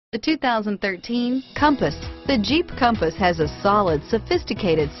The 2013 Compass. The Jeep Compass has a solid,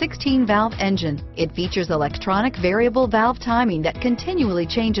 sophisticated 16-valve engine. It features electronic variable valve timing that continually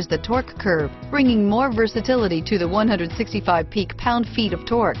changes the torque curve, bringing more versatility to the 165 peak pound-feet of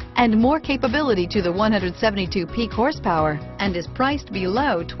torque and more capability to the 172 peak horsepower, and is priced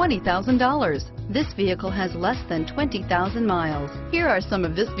below $20,000. This vehicle has less than 20,000 miles. Here are some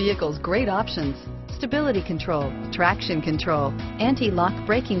of this vehicle's great options: stability control, traction control, anti-lock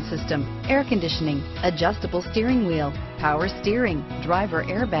braking system, air conditioning, adjustable steering wheel, power steering, driver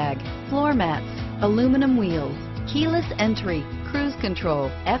airbag, floor mats, aluminum wheels, keyless entry, cruise control,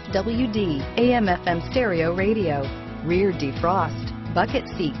 FWD, AM/FM stereo radio, rear defrost, bucket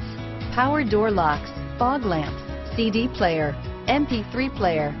seats, power door locks, fog lamps, CD player, MP3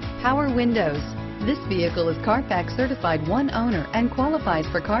 player, power windows. This vehicle is Carfax certified one owner and qualifies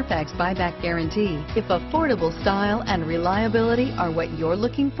for Carfax buyback guarantee. If affordable style and reliability are what you're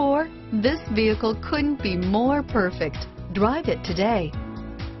looking for, this vehicle couldn't be more perfect. Drive it today.